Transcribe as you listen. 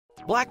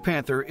Black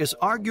Panther is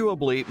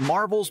arguably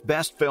Marvel's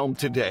best film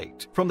to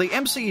date. From the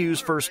MCU's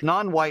first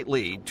non-white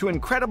lead to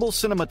incredible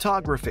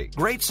cinematography,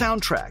 great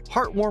soundtrack,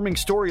 heartwarming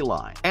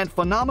storyline, and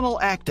phenomenal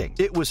acting,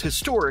 it was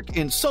historic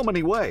in so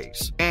many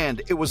ways.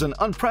 And it was an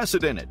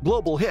unprecedented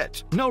global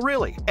hit. No,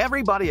 really,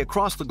 everybody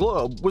across the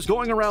globe was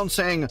going around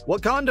saying,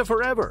 "Wakanda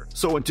forever."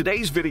 So in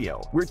today's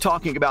video, we're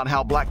talking about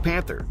how Black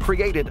Panther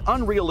created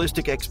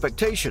unrealistic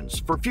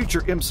expectations for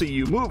future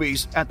MCU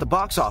movies at the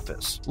box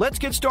office. Let's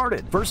get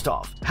started. First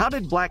off, how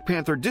did Black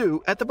Panther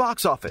do at the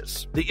box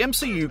office? The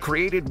MCU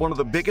created one of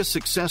the biggest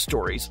success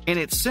stories in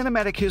its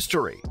cinematic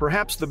history,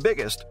 perhaps the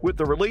biggest, with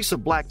the release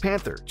of Black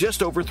Panther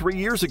just over 3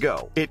 years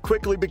ago. It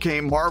quickly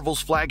became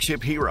Marvel's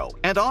flagship hero,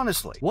 and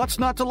honestly, what's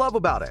not to love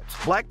about it?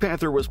 Black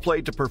Panther was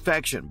played to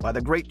perfection by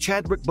the great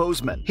Chadwick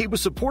Boseman. He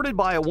was supported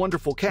by a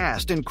wonderful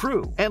cast and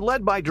crew, and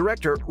led by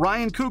director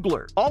Ryan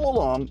Coogler. All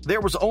along,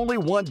 there was only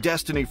one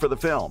destiny for the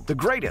film, the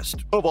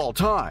greatest of all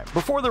time.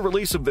 Before the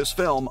release of this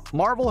film,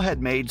 Marvel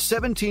had made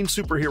 17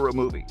 superhero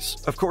movies.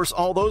 Of course,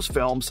 all those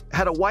films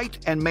had a white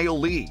and male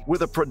lead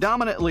with a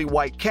predominantly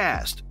white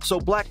cast, so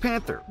Black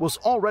Panther was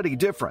already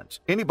different.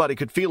 Anybody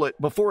could feel it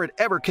before it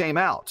ever came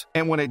out.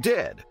 And when it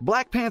did,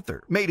 Black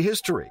Panther made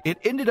history. It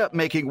ended up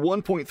making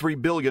 $1.3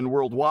 billion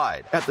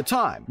worldwide. At the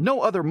time,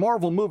 no other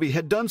Marvel movie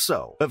had done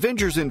so.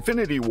 Avengers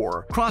Infinity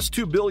War crossed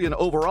 $2 billion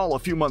overall a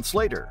few months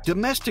later.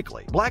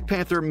 Domestically, Black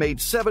Panther made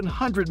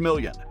 $700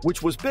 million,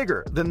 which was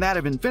bigger than that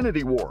of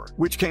Infinity War,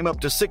 which came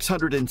up to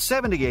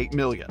 $678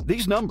 million.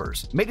 These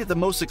numbers made it the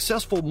most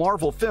successful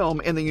Marvel film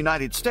in the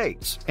United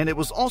States, and it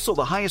was also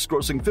the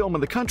highest-grossing film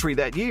in the country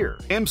that year,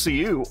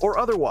 MCU or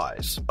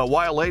otherwise. A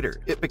while later,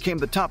 it became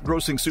the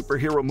top-grossing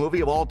superhero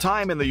movie of all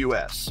time in the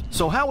US.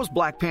 So how was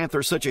Black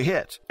Panther such a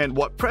hit, and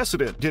what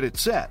precedent did it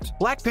set?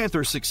 Black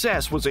Panther's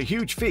success was a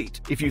huge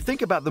feat if you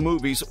think about the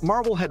movies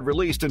Marvel had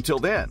released until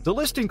then. The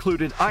list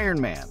included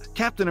Iron Man,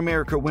 Captain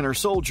America Winter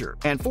Soldier,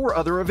 and 4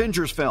 other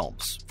Avengers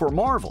films. For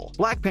Marvel,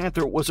 Black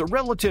Panther was a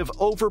relative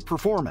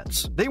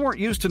overperformance. They weren't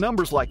used to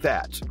numbers like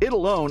that. It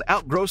alone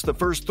outgrossed the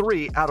first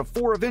 3 out of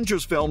 4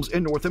 Avengers films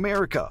in North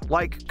America.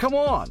 Like, come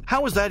on,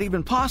 how is that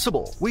even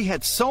possible? We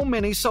had so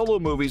many solo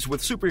movies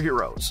with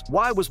superheroes.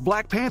 Why was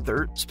Black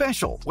Panther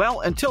special?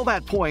 Well, until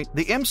that point,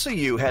 the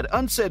MCU had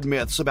unsaid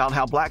myths about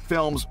how black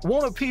films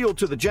won't appeal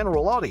to the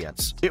general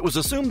audience. It was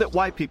assumed that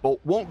white people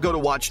won't go to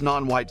watch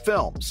non-white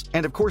films,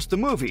 and of course the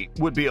movie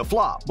would be a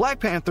flop. Black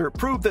Panther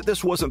proved that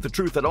this wasn't the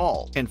truth at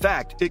all. In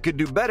fact, it could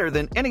do better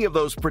than any of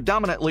those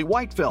predominantly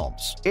white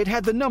films. It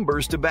had the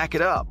numbers to back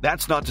it up.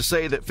 That's not to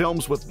say that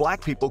films with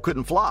black people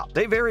couldn't flop.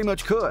 They very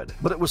much could,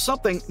 but it was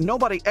something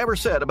nobody ever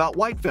said about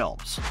white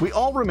films. We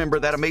all remember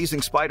that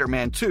Amazing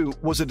Spider-Man 2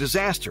 was a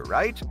disaster,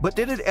 right? But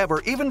did it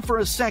ever, even for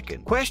a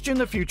second, question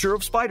the future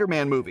of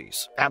Spider-Man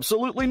movies?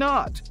 Absolutely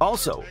not.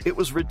 Also, it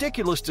was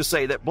ridiculous to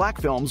say that black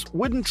films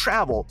wouldn't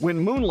travel when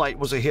Moonlight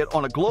was a hit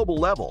on a global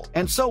level,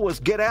 and so was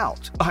Get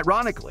Out.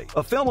 Ironically,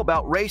 a film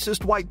about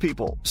racist white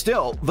people.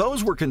 Still,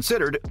 those were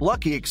considered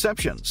lucky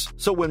exceptions.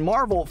 So when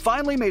Marvel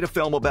finally made a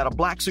film about a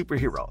black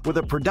superhero with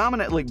a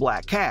predominantly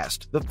black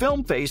cast, the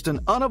film faced an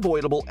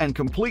unavoidable and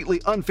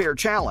completely unfair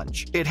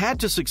challenge. It had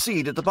to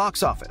succeed at the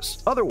box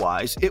office.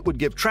 Otherwise, it would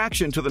give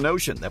traction to the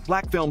notion that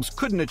black films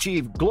couldn't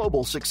achieve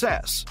global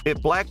success.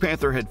 If Black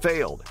Panther had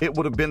failed, it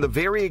would have been the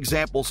very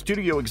example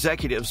studio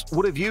executives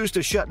would have used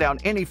to shut down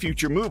any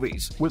future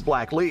movies with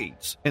black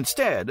leads.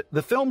 Instead,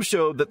 the film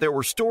showed that there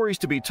were stories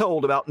to be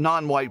told about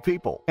non-white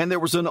people, and there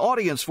was an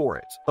audience for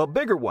it, a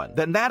bigger one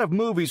than that of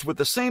movies with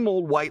the same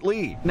old white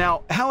lead.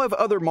 Now, how have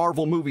other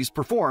Marvel movies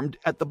performed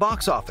at the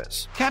box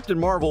office? Captain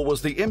Marvel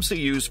was the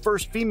MCU's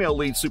first female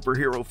lead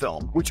superhero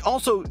film, which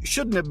also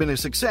shouldn't have been a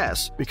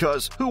success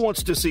because who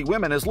wants to see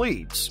women as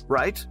leads,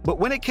 right? But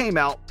when it came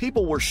out,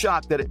 people were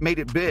shocked that it made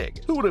it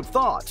big. Who would have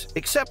thought?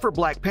 Except for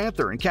Black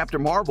Panther and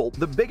Captain Marvel,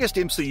 the biggest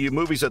MCU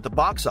movies at the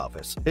box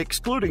office,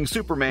 excluding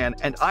Superman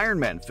and Iron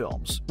Man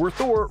films, were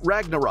Thor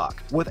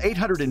Ragnarok with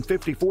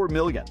 $854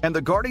 million and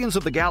The Guardians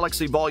of the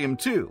Galaxy Volume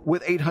 2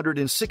 with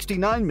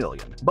 $869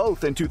 million,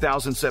 both in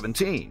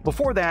 2017.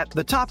 Before that,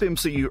 the top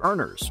MCU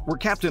earners were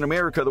Captain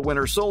America the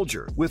Winter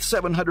Soldier with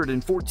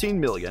 $714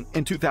 million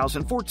in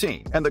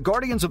 2014 and The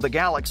Guardians of the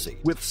Galaxy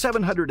with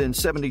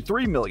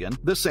 $773 million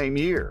the same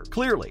year.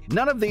 Clearly,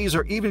 none of these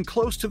are even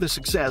close to the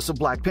success of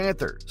Black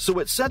Panther, so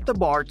it set the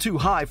bar too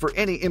high for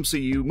any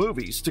MCU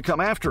movies to come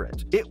after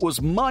it. It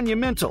was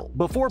monumental.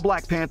 Before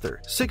Black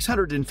Panther,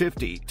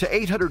 $650 to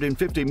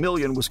 $850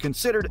 million was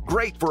considered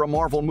great for a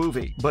Marvel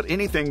movie, but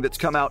anything that's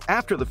come out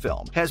after the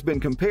film has been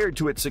compared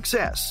to its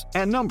success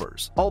and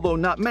numbers, although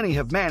not many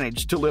have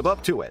managed to live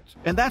up to it.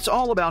 And that's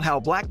all about how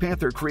Black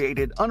Panther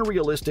created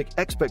unrealistic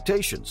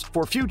expectations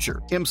for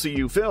future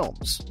MCU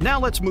films. Now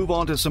let's move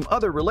on to some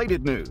other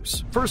related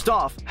news. First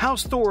off,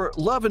 how's Thor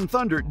Love and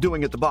Thunder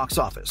doing at the box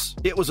office?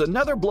 It was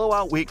another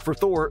blowout week for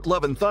Thor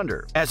Love and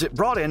Thunder, as it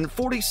brought in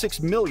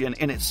 $46 million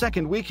in its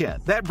second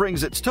weekend. That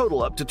brings its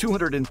total up to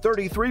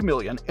 $233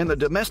 million in the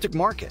domestic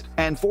market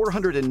and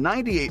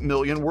 $498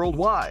 million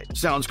worldwide.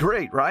 Sounds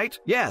great, right?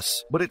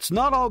 Yes, but it's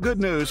not all good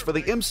news for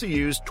the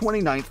MCU's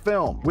 29th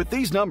film. With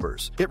these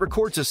numbers, it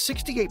records a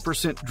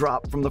 68%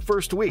 drop from the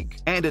first week,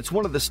 and it's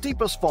one of the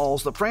steepest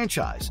falls the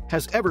franchise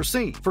has ever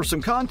seen. For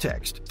some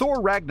context,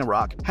 Thor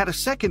Ragnarok had a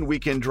second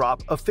weekend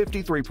drop of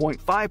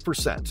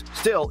 53.5%.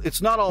 Still,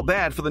 it's not all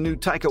bad for the new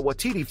Taika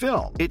Waititi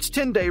film. Its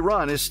 10-day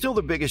run is still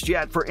the biggest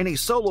yet for any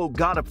solo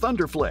God of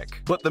Thunder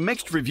flick, but the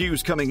mixed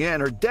reviews coming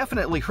in are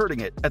definitely hurting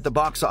it at the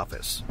box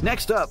office.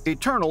 Next up,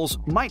 Eternals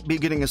might be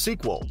getting a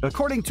sequel.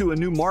 According to a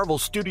new Marvel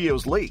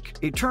Studios leak,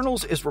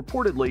 Eternals is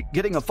reportedly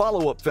getting a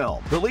follow-up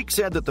film. The leak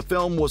said that the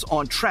film was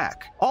on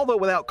track, although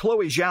without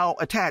Chloe Zhao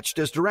attached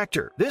as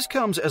director. This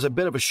comes as a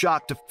bit of a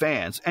shock to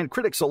fans and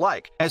critics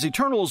alike, as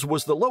Eternals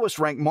was the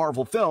lowest-ranked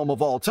Marvel film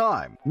of all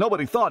time.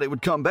 Nobody thought it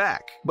would come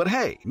back, but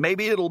hey,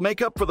 maybe it'll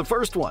make up for the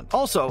first one.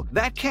 Also,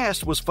 that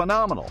cast was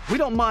phenomenal. We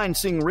don't mind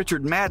seeing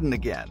Richard Madden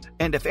again,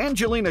 and if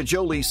Angelina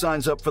Jolie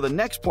signs up for the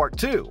next part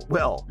too,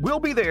 well, we'll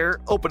be there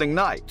opening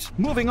night.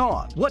 Moving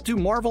on, what do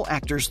Marvel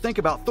actors think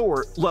about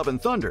Thor: Love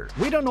and Thunder?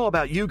 We don't know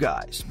about you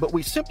guys, but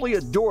we simply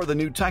adore the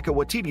new Taika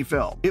Waititi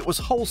film. It was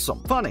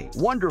wholesome, funny,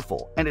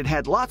 wonderful, and it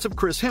had lots of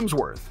Chris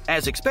Hemsworth.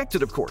 As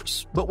expected, of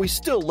course, but we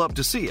still love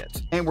to see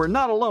it. And we're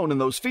not alone in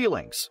those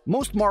feelings.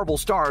 Most Marvel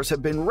stars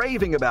have been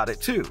raving about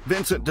it too.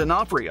 Vincent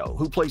D'Onofrio,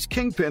 who plays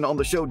Kingpin on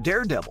the show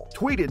Daredevil,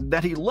 tweeted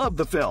that he loved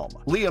the film.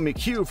 Leah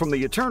McHugh from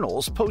the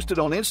Eternals posted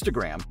on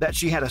Instagram that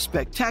she had a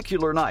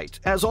spectacular night,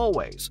 as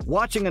always,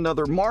 watching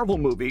another Marvel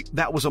movie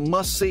that was a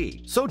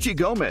must-see. Xochitl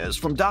Gomez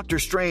from Doctor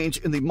Strange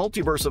in the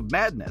Multiverse of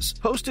Madness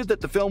posted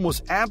that the film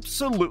was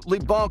absolutely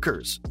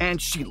bonkers,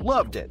 and she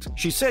loved it.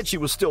 She said she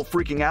was still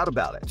freaking out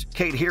about it.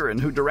 Kate Herron,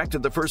 who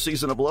directed the first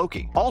season of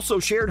Loki, also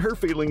shared her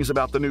feelings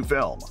about the new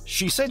film.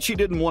 She said she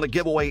didn't want to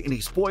give away any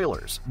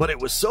spoilers, but it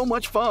was so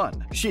much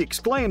fun. She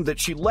exclaimed that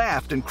she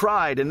laughed and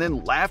cried and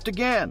then laughed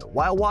again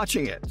while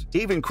watching it.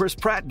 Even Chris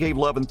Pratt gave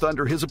Love and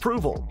Thunder his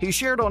approval. He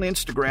shared on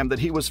Instagram that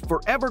he was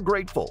forever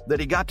grateful that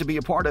he got to be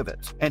a part of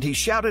it, and he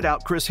shouted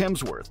out Chris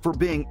Hemsworth for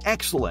being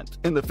excellent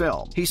in the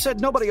film. He said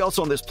nobody else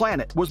on this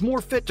planet was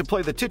more fit to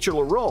play the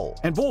titular role,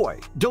 and boy,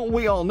 don't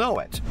we all know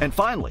it. And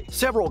finally,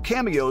 several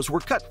cameos were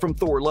cut from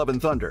Thor: Love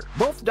and Thunder.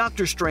 Both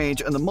Doctor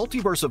Strange and the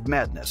Multiverse of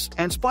Madness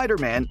and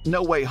Spider-Man: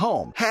 No Way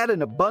Home had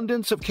an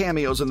abundance of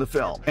cameos in the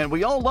film, and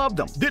we all loved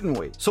them, didn't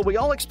we? So we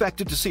all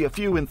expected to see a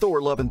few in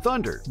Thor: Love and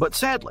Thunder, but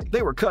sadly,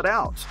 they were cut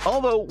out.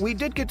 Although we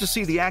did get to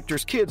see the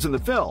actors' kids in the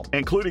film,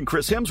 including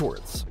Chris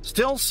Hemsworth's.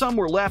 Still, some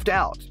were left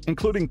out,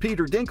 including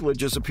Peter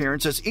Dinklage's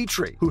appearance as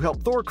Eitri, who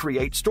helped Thor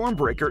create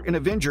Stormbreaker in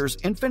Avengers: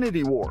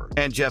 Infinity War,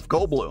 and Jeff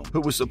Goldblum,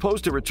 who was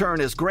supposed to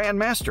return as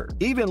Grandmaster.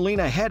 Even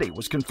Lena Headey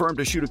was confirmed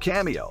to shoot a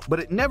cameo, but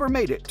it never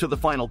made it to the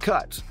final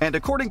cut. And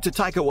according to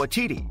Taika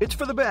Waititi, it's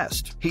for the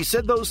best. He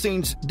said those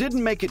scenes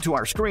didn't make it to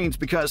our screens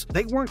because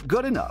they weren't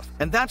good enough,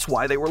 and that's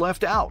why they were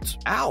left out.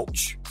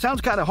 Ouch.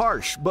 Sounds kind of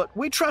harsh, but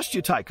we trust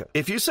you, Taika,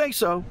 if you say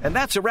so. And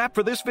that's a wrap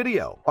for this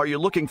video. Are you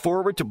looking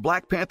forward to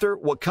Black Panther: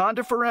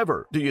 Wakanda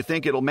Forever? Do you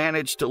think it'll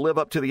manage to live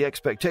up to the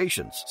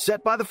expectations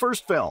set by the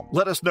first film?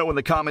 Let us know in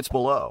the comments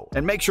below,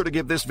 and make sure to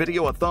give this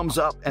video a thumbs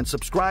up and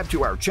subscribe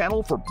to our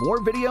channel for more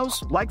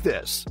videos like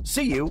this.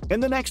 See you in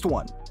the next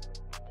one.